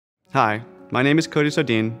Hi, my name is Cody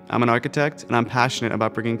Sardine. I'm an architect, and I'm passionate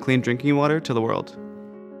about bringing clean drinking water to the world.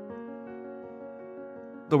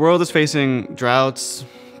 The world is facing droughts,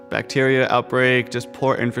 bacteria outbreak, just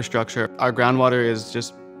poor infrastructure. Our groundwater is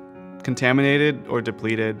just contaminated or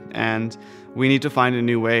depleted, and we need to find a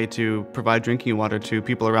new way to provide drinking water to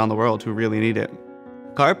people around the world who really need it.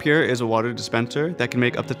 CarPure is a water dispenser that can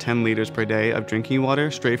make up to 10 liters per day of drinking water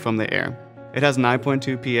straight from the air. It has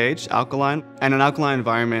 9.2 pH, alkaline, and an alkaline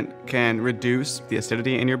environment can reduce the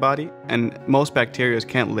acidity in your body, and most bacteria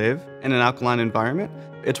can't live in an alkaline environment.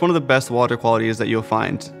 It's one of the best water qualities that you'll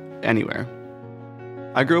find anywhere.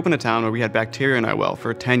 I grew up in a town where we had bacteria in our well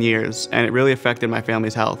for 10 years, and it really affected my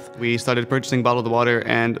family's health. We started purchasing bottled water,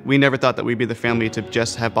 and we never thought that we'd be the family to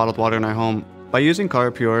just have bottled water in our home. By using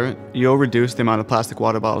CarPure, you'll reduce the amount of plastic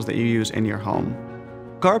water bottles that you use in your home.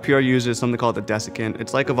 CarPure uses something called a desiccant.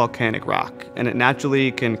 It's like a volcanic rock, and it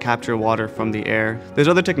naturally can capture water from the air. There's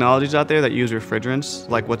other technologies out there that use refrigerants,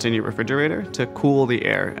 like what's in your refrigerator, to cool the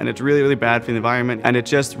air, and it's really, really bad for the environment, and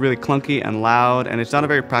it's just really clunky and loud, and it's not a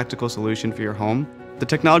very practical solution for your home. The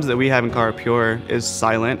technology that we have in CarPure is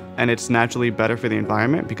silent, and it's naturally better for the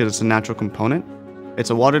environment because it's a natural component.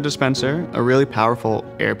 It's a water dispenser, a really powerful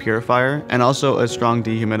air purifier, and also a strong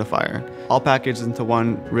dehumidifier, all packaged into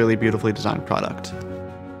one really beautifully designed product.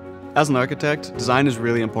 As an architect, design is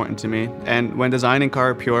really important to me, and when designing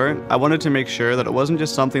CarPure, I wanted to make sure that it wasn't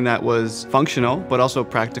just something that was functional, but also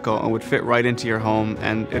practical and would fit right into your home,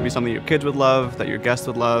 and it'd be something your kids would love, that your guests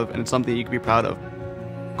would love, and it's something you could be proud of.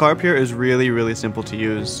 CarPure is really, really simple to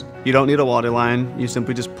use. You don't need a water line, you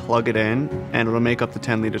simply just plug it in, and it'll make up to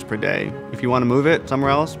 10 liters per day. If you want to move it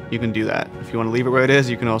somewhere else, you can do that. If you want to leave it where it is,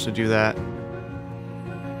 you can also do that.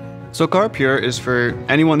 So CarPure is for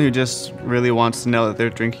anyone who just really wants to know that their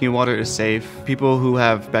drinking water is safe. People who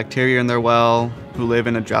have bacteria in their well, who live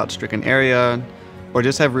in a drought-stricken area, or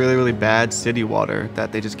just have really, really bad city water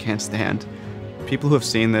that they just can't stand. People who have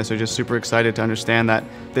seen this are just super excited to understand that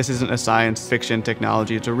this isn't a science fiction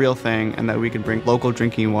technology, it's a real thing, and that we can bring local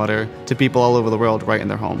drinking water to people all over the world right in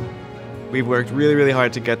their home. We've worked really, really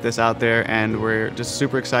hard to get this out there, and we're just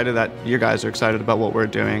super excited that you guys are excited about what we're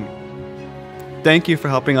doing. Thank you for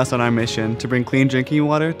helping us on our mission to bring clean drinking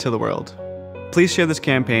water to the world. Please share this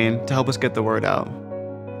campaign to help us get the word out.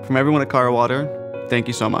 From everyone at Car Water, thank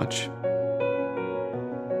you so much.